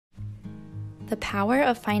The power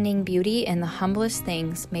of finding beauty in the humblest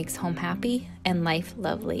things makes home happy and life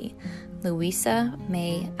lovely. Louisa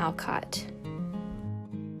May Alcott.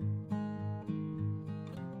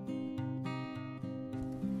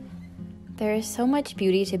 There is so much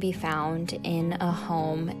beauty to be found in a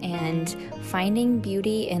home, and finding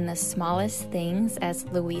beauty in the smallest things, as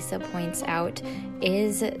Louisa points out,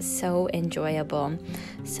 is so enjoyable.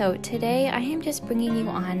 So today I am just bringing you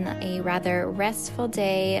on a rather restful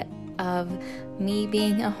day of me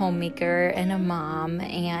being a homemaker and a mom,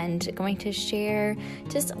 and going to share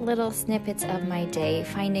just little snippets of my day,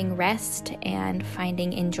 finding rest and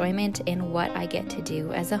finding enjoyment in what I get to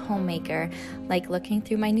do as a homemaker, like looking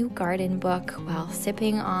through my new garden book while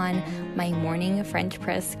sipping on my morning French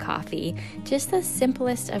press coffee. Just the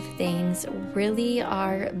simplest of things really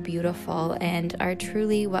are beautiful and are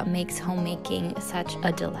truly what makes homemaking such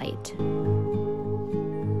a delight.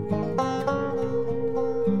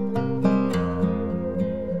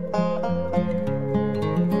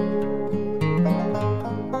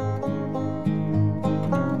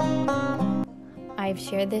 I've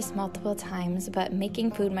shared this multiple times, but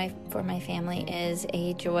making food for my family is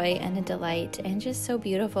a joy and a delight, and just so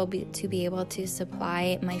beautiful to be able to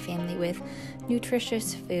supply my family with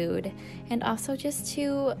nutritious food, and also just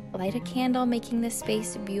to light a candle, making the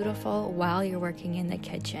space beautiful while you're working in the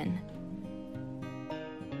kitchen.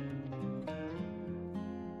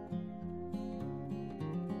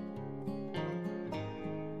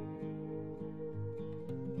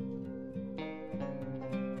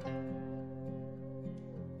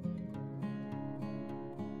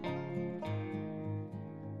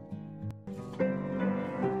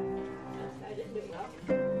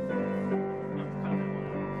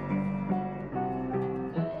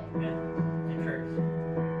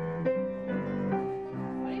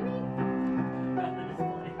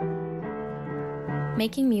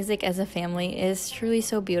 Making music as a family is truly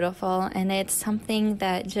so beautiful, and it's something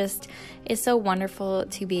that just is so wonderful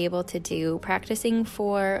to be able to do. Practicing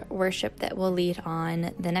for worship that will lead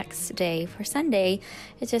on the next day for Sunday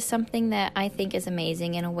is just something that I think is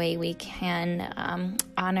amazing, in a way we can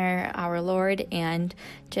honor our Lord and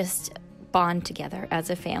just bond together as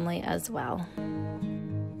a family as well.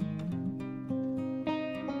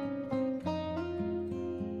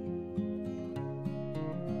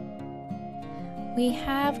 We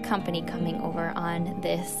have company coming over on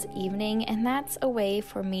this evening, and that's a way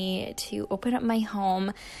for me to open up my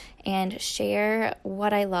home and share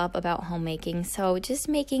what I love about homemaking. So just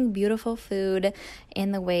making beautiful food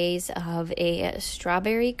in the ways of a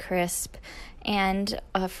strawberry crisp, and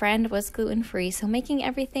a friend was gluten-free, so making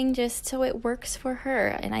everything just so it works for her.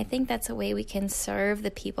 And I think that's a way we can serve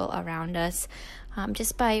the people around us,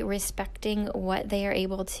 just by respecting what they are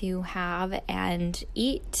able to have and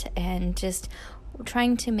eat, and just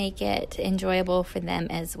trying to make it enjoyable for them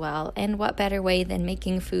as well. And what better way than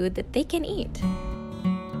making food that they can eat?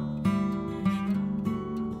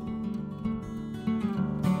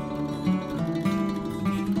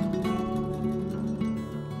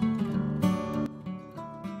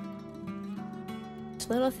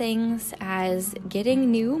 Little things as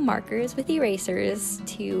getting new markers with erasers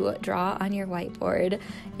to draw on your whiteboard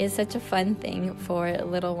is such a fun thing for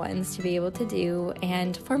little ones to be able to do,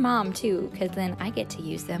 and for mom too, because then I get to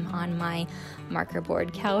use them on my marker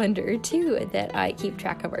board calendar too, that I keep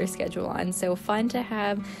track of our schedule on. So fun to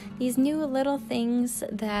have these new little things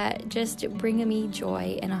that just bring me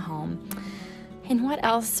joy in a home. And what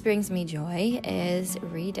else brings me joy is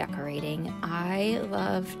redecorating. I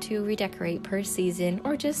love to redecorate per season,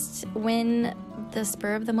 or just when the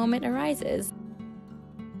spur of the moment arises.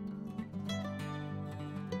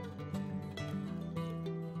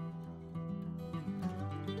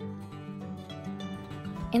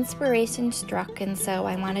 Inspiration struck, and so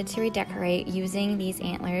I wanted to redecorate using these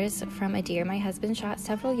antlers from a deer my husband shot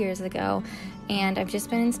several years ago, and I've just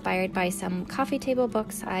been inspired by some coffee table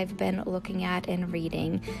books I've been looking at and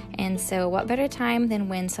reading. And so what better time than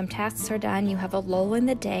when some tasks are done, you have a lull in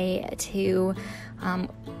the day to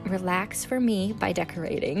relax for me by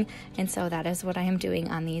decorating. And so that is what I am doing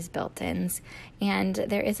on these built-ins. And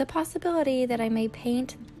there is a possibility that I may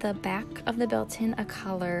paint the back of the built-in a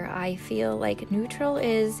color. I feel like neutral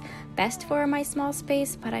is best for my small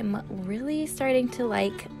space, but I'm really starting to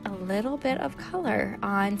like a little bit of color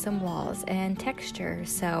on some walls and texture.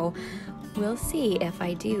 So we'll see if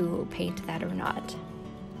I do paint that or not.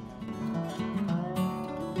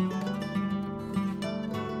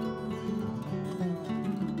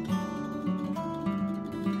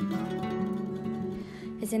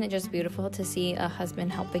 As isn't it just beautiful to see a husband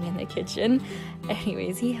helping in the kitchen?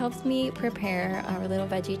 Anyways, he helps me prepare our little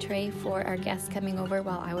veggie tray for our guests coming over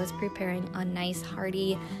while I was preparing a nice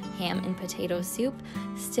hearty ham and potato soup,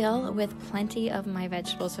 still with plenty of my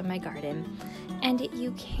vegetables from my garden. And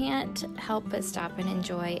you can't help but stop and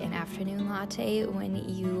enjoy an afternoon latte when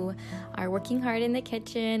you are working hard in the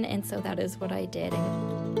kitchen, and so that is what I did.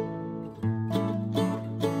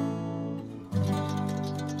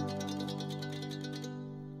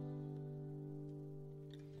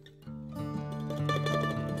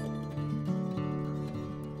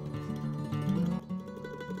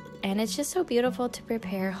 And it's just so beautiful to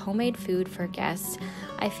prepare homemade food for guests.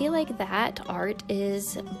 I feel like that art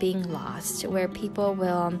is being lost, where people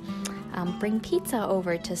will bring pizza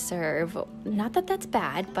over to serve. Not that that's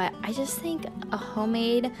bad, but I just think a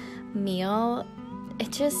homemade meal, it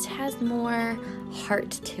just has more heart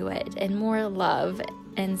to it and more love.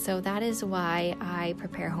 And so that is why I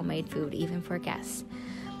prepare homemade food, even for guests.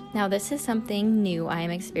 Now, this is something new I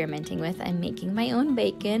am experimenting with. I'm making my own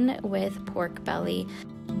bacon with pork belly.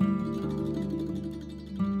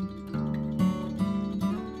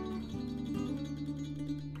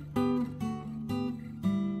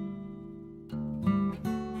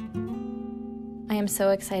 I am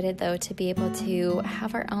so excited though to be able to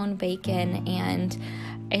have our own bacon, and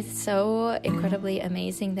it's so incredibly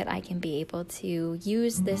amazing that I can be able to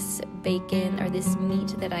use this bacon or this meat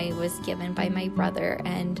that I was given by my brother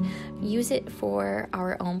and use it for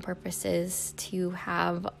our own purposes to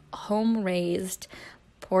have home-raised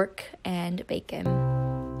pork and bacon.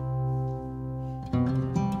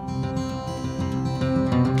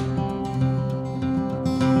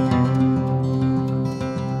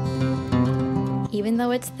 Even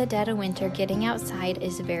though it's the dead of winter, getting outside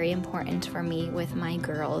is very important for me with my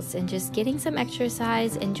girls, and just getting some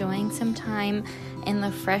exercise, enjoying some time in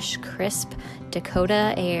the fresh, crisp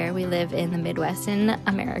Dakota air. We live in the Midwest in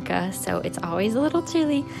America, so it's always a little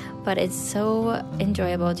chilly, but it's so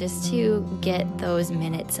enjoyable just to get those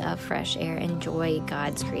minutes of fresh air, enjoy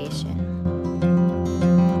God's creation.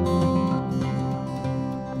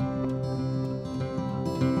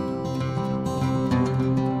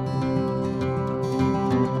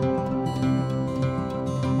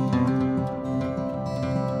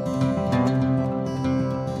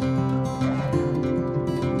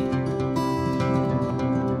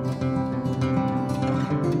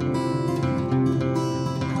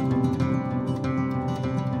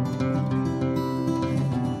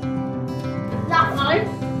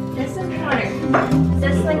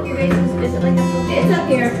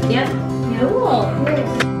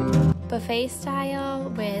 Buffet style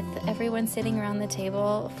with everyone sitting around the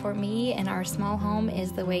table, for me in our small home,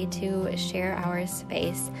 is the way to share our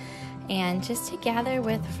space and just to gather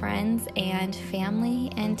with friends and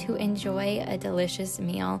family and to enjoy a delicious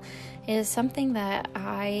meal is something that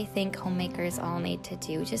I think homemakers all need to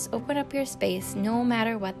do. Just open up your space, no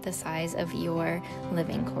matter what the size of your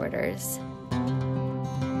living quarters.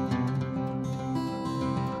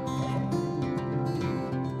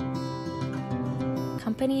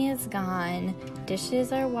 Company is gone,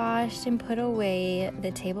 dishes are washed and put away,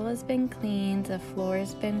 the table has been cleaned, the floor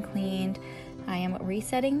has been cleaned. I am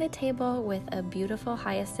resetting the table with a beautiful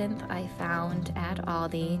hyacinth I found at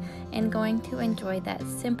Aldi and going to enjoy that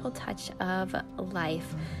simple touch of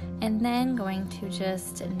life, and then going to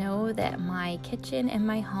just know that my kitchen and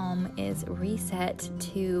my home is reset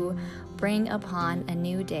to bring upon a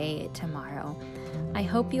new day tomorrow. I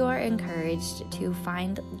hope you are encouraged to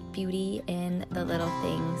find beauty in the little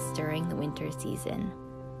things during the winter season.